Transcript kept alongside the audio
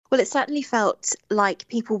Well, it certainly felt like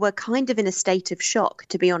people were kind of in a state of shock,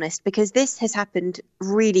 to be honest, because this has happened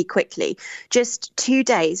really quickly. Just 2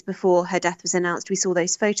 days before her death was announced, we saw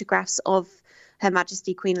those photographs of Her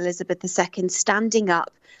Majesty Queen Elizabeth II standing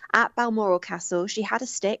up at Balmoral Castle. She had a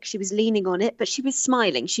stick, she was leaning on it, but she was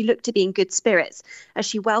smiling. She looked to be in good spirits as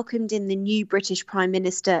she welcomed in the new British Prime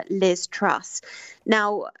Minister, Liz Truss.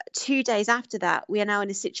 Now, 2 days after that, we are now in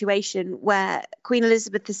a situation where Queen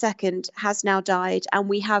Elizabeth II has now died and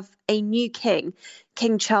we have a new king,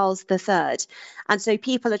 King Charles III. And so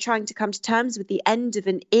people are trying to come to terms with the end of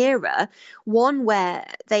an era, one where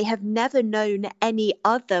they have never known any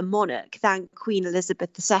other monarch than Queen Elizabeth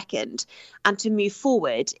II, and to move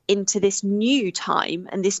forward into this new time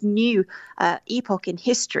and this new epoch in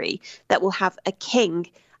history that will have a king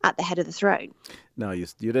at the head of the throne. Now, you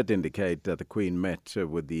did indicate that the Queen met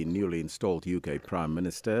with the newly installed UK Prime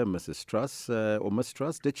Minister, Mrs. Truss, or Miss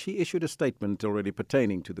Truss. Did she issue a statement already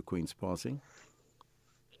pertaining to the Queen's passing?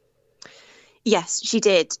 Yes, she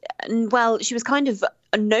did. And, well, she was kind of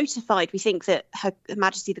notified, we think, that Her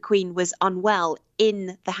Majesty the Queen was unwell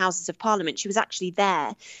in the Houses of Parliament. She was actually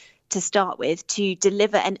there to start with to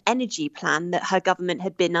deliver an energy plan that her government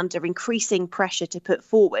had been under increasing pressure to put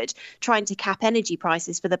forward, trying to cap energy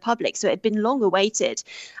prices for the public. So it had been long awaited.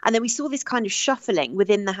 And then we saw this kind of shuffling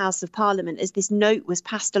within the House of Parliament as this note was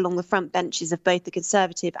passed along the front benches of both the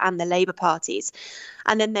Conservative and the Labour parties.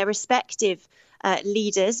 And then their respective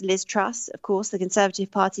leaders, Liz Truss, of course, the Conservative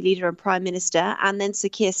Party leader and Prime Minister, and then Sir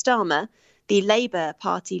Keir Starmer, the Labour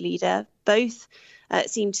Party leader, both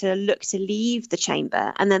seemed to look to leave the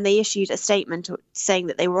chamber, and then they issued a statement saying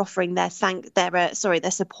that they were offering their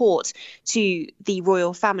support to the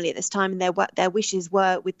royal family at this time, and their wishes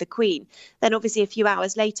were with the Queen. Then, obviously, a few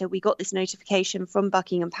hours later, we got this notification from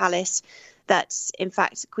Buckingham Palace that, in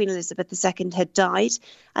fact, Queen Elizabeth II had died.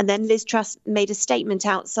 And then Liz Truss made a statement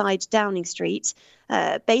outside Downing Street,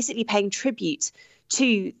 basically paying tribute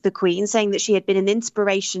to the Queen, saying that she had been an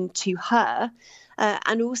inspiration to her,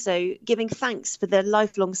 and also giving thanks for the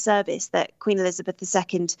lifelong service that Queen Elizabeth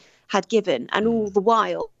II had given. And all the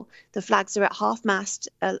while, the flags are at half-mast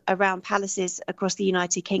around palaces across the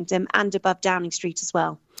United Kingdom and above Downing Street as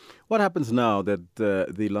well. What happens now that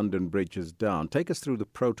the London Bridge is down? Take us through the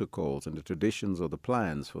protocols and the traditions or the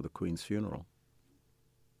plans for the Queen's funeral.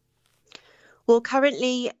 Well,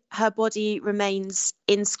 currently her body remains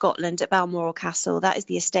in Scotland at Balmoral Castle. That is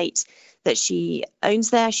the estate that she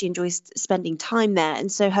owns there. She enjoys spending time there, and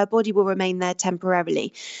so her body will remain there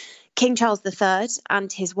temporarily. King Charles III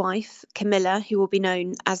and his wife, Camilla, who will be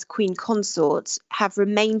known as Queen Consort, have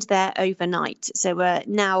remained there overnight. So we're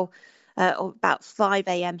now about 5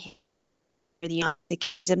 a.m. here in the United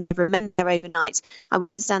Kingdom. They've remained there overnight. I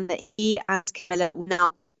understand that he and Camilla will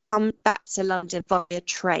now come back to London via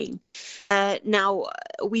train. Now,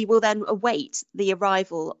 we will then await the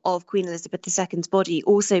arrival of Queen Elizabeth II's body,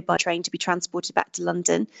 also by train, to be transported back to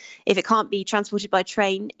London. If it can't be transported by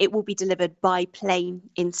train, it will be delivered by plane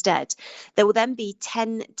instead. There will then be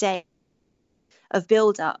 10 days of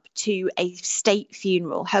build-up to a state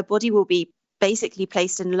funeral. Her body will be basically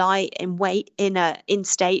placed and lie in wait in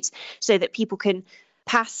state so that people can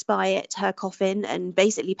pass by it, her coffin, and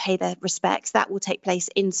basically pay their respects. That will take place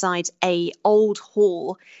inside a old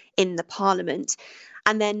hall in the Parliament.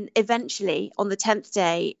 And then eventually, on the 10th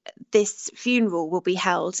day, this funeral will be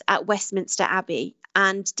held at Westminster Abbey.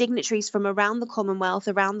 And dignitaries from around the Commonwealth,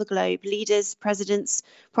 around the globe, leaders, presidents,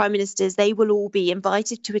 prime ministers, they will all be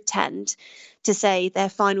invited to attend to say their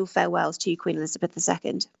final farewells to Queen Elizabeth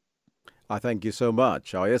II. I thank you so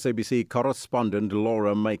much. Our SABC correspondent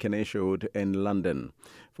Laura Macon-Ishoud in London.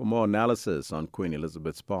 For more analysis on Queen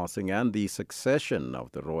Elizabeth's passing and the succession of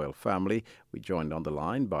the royal family, we joined on the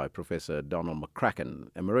line by Professor Donald McCracken,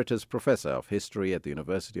 Emeritus Professor of History at the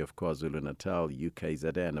University of KwaZulu-Natal,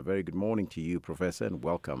 UKZN. A very good morning to you, Professor, and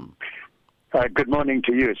welcome. Good morning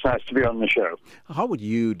to you. It's nice to be on the show. How would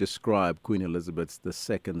you describe Queen Elizabeth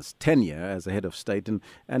II's tenure as a head of state,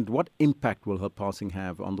 and what impact will her passing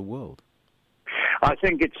have on the world? I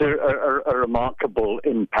think it's a remarkable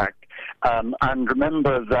impact. And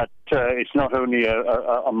remember that it's not only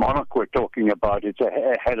a monarch we're talking about, it's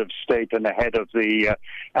a head of state and a head of the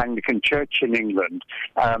Anglican Church in England.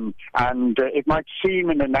 And it might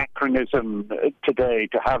seem an anachronism today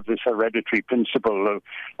to have this hereditary principle of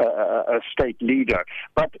a state leader.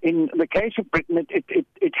 But in the case of Britain,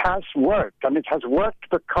 it has worked. And it has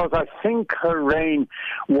worked because I think her reign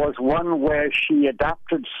was one where she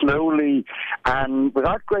adapted slowly and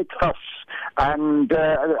without great fuss. And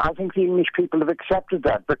I think the English people have accepted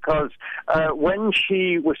that because because when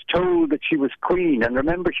she was told that she was queen, and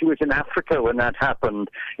remember she was in Africa when that happened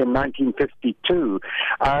in 1952,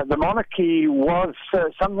 the monarchy was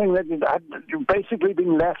something that had basically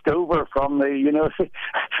been left over from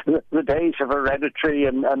the days of hereditary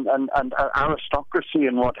and aristocracy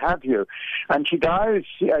and what have you. And she dies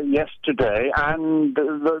yesterday, and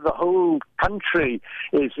the whole country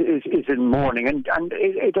is in mourning, and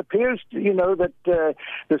it appears, that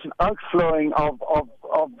there's an outflowing of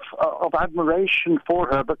admiration for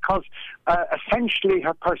her because essentially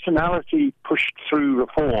her personality pushed through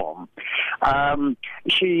reform.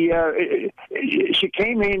 She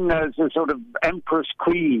came in as a sort of empress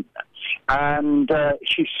queen, and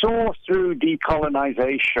she saw through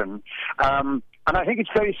decolonization. And I think it's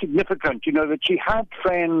very significant, that she had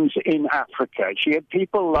friends in Africa. She had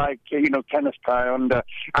people like, Kenneth Kaunda,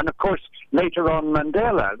 and of course, later on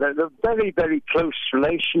Mandela. The very, very close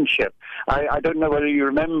relationship. I don't know whether you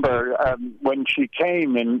remember when she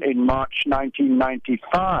came in March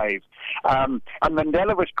 1995, and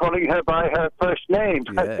Mandela was calling her by her first name,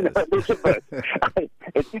 yes. Elizabeth.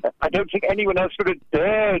 I don't think anyone else would have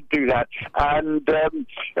dared do that. And,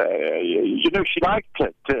 she liked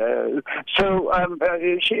it.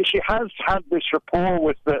 She has had this rapport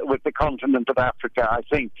with the continent of Africa, I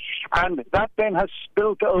think, and that then has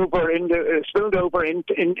spilled over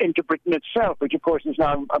into Britain itself, which of course is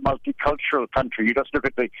now a multicultural country. You just look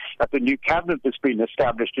at the new cabinet that's been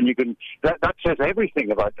established, and that says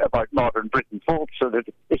everything about modern Britain, faults so that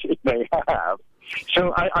it may have.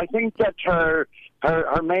 So I think that her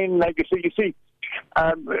main legacy, you see.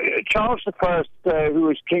 Charles I, who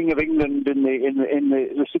was King of England in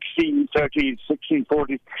the 1630s,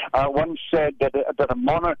 1640s, once said that a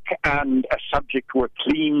monarch and a subject were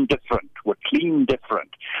clean different.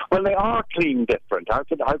 Well, they are clean different. How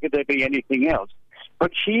could there be anything else?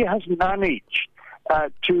 But she has managed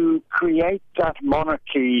to create that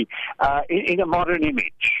monarchy in a modern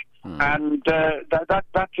image, and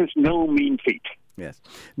that is no mean feat. Yes.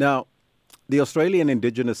 Now, the Australian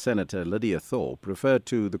Indigenous Senator Lydia Thorpe referred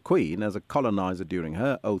to the Queen as a colonizer during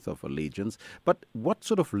her oath of allegiance. But what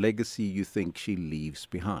sort of legacy you think she leaves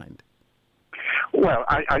behind? Well,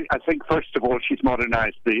 I think, first of all, she's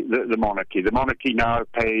modernized the monarchy. The monarchy now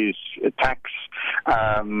pays tax.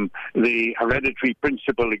 The hereditary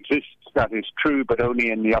principle exists, that is true, but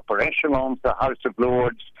only in the upper echelons. The House of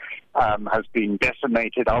Lords has been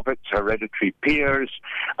decimated of its hereditary peers.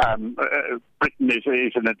 Britain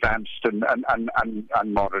is an advanced and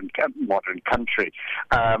modern country.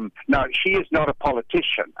 Now, she is not a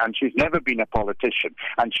politician, and she's never been a politician,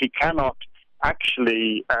 and she cannot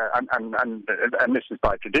actually, and this is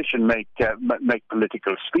by tradition, make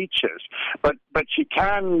political speeches, but she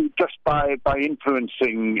can, just by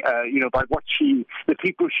influencing, by what the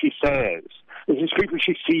people she says, the people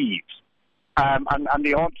she sees. And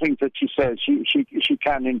the odd things that she says, she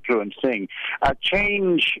can influence things.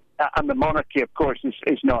 Change and the monarchy, of course,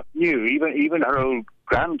 is not new. Even her old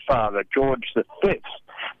grandfather, George V,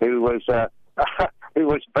 who was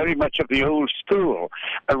very much of the old school,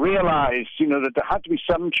 realized, that there had to be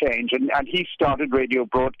some change, and he started radio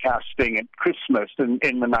broadcasting at Christmas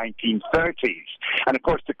in the 1930s. And of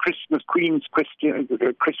course, the Queen's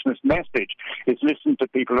Christmas message is listened to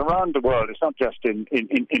people around the world. It's not just in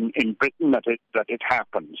Britain that it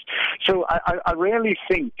happens. So I really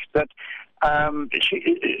think that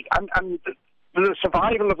the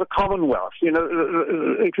survival of the Commonwealth.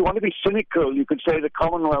 If you want to be cynical, you could say the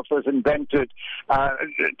Commonwealth was invented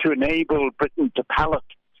to enable Britain to palate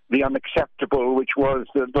the unacceptable, which was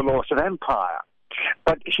the loss of empire.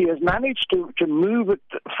 But she has managed to move it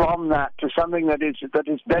from that to something that is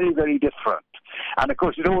very, very different. And of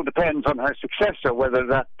course, it all depends on her successor, whether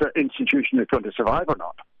that institution is going to survive or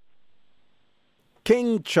not.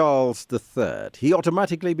 King Charles III, he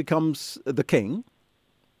automatically becomes the king?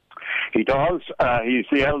 He does. He's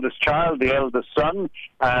the eldest child, the eldest son,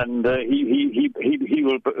 and he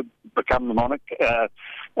will become the monarch.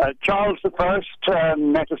 Charles I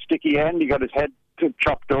met a sticky end. He got his head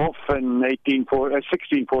chopped off in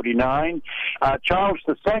 1649. Charles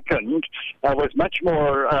II was much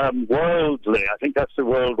more worldly. I think that's the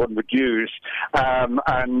word one would use.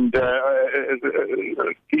 And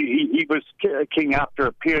he was king after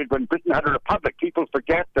a period when Britain had a republic. People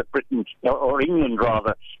forget that Britain, or England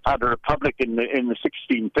rather, had a republic in the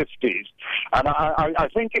 1650s. And I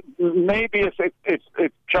think maybe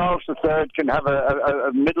if Charles III can have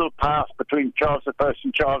a middle path between Charles I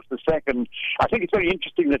and Charles II, I think it's very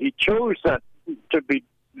interesting that he chose that to be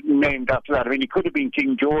named after that. I mean, he could have been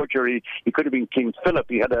King George, or he could have been King Philip.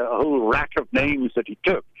 He had a whole rack of names that he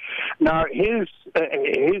took. Now, his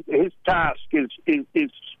task is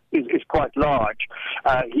is quite large.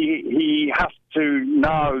 He has to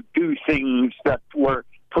now do things that were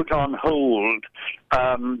put on hold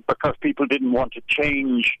because people didn't want to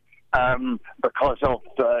change because of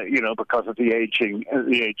the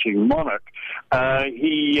aging monarch.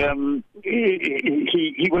 He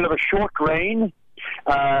will have a short reign.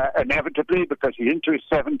 Inevitably, because he's into his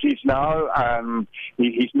 70s now.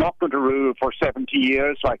 He's not going to rule for 70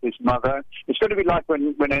 years like his mother. It's going to be like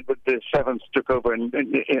when Edward VII took over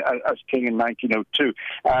as king in 1902,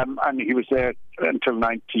 and he was there until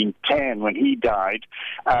 1910 when he died.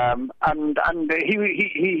 And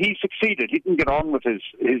he succeeded. He didn't get on with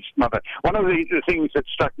his mother. One of the things that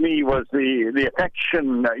struck me was the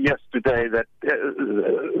affection yesterday that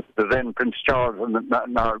the then Prince Charles and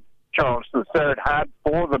now Charles III had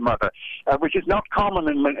for the mother, which is not common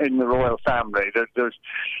in the royal family. There's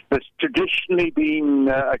traditionally been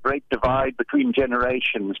a great divide between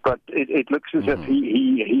generations, but it looks as if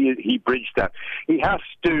he bridged that. He has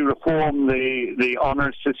to reform the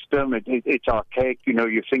honour system. It's archaic. You know,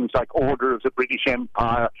 you things like Order of the British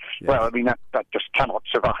Empire. Yes. Well, I mean that just cannot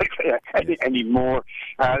survive anymore.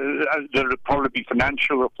 There'll probably be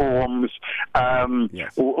financial reforms.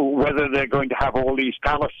 Yes. Whether they're going to have all these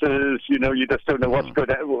palaces. You know, you just don't know what's going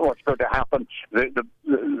to happen. The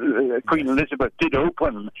Queen Elizabeth did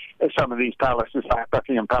open some of these palaces, like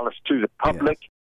Buckingham Palace, to the public. Yes.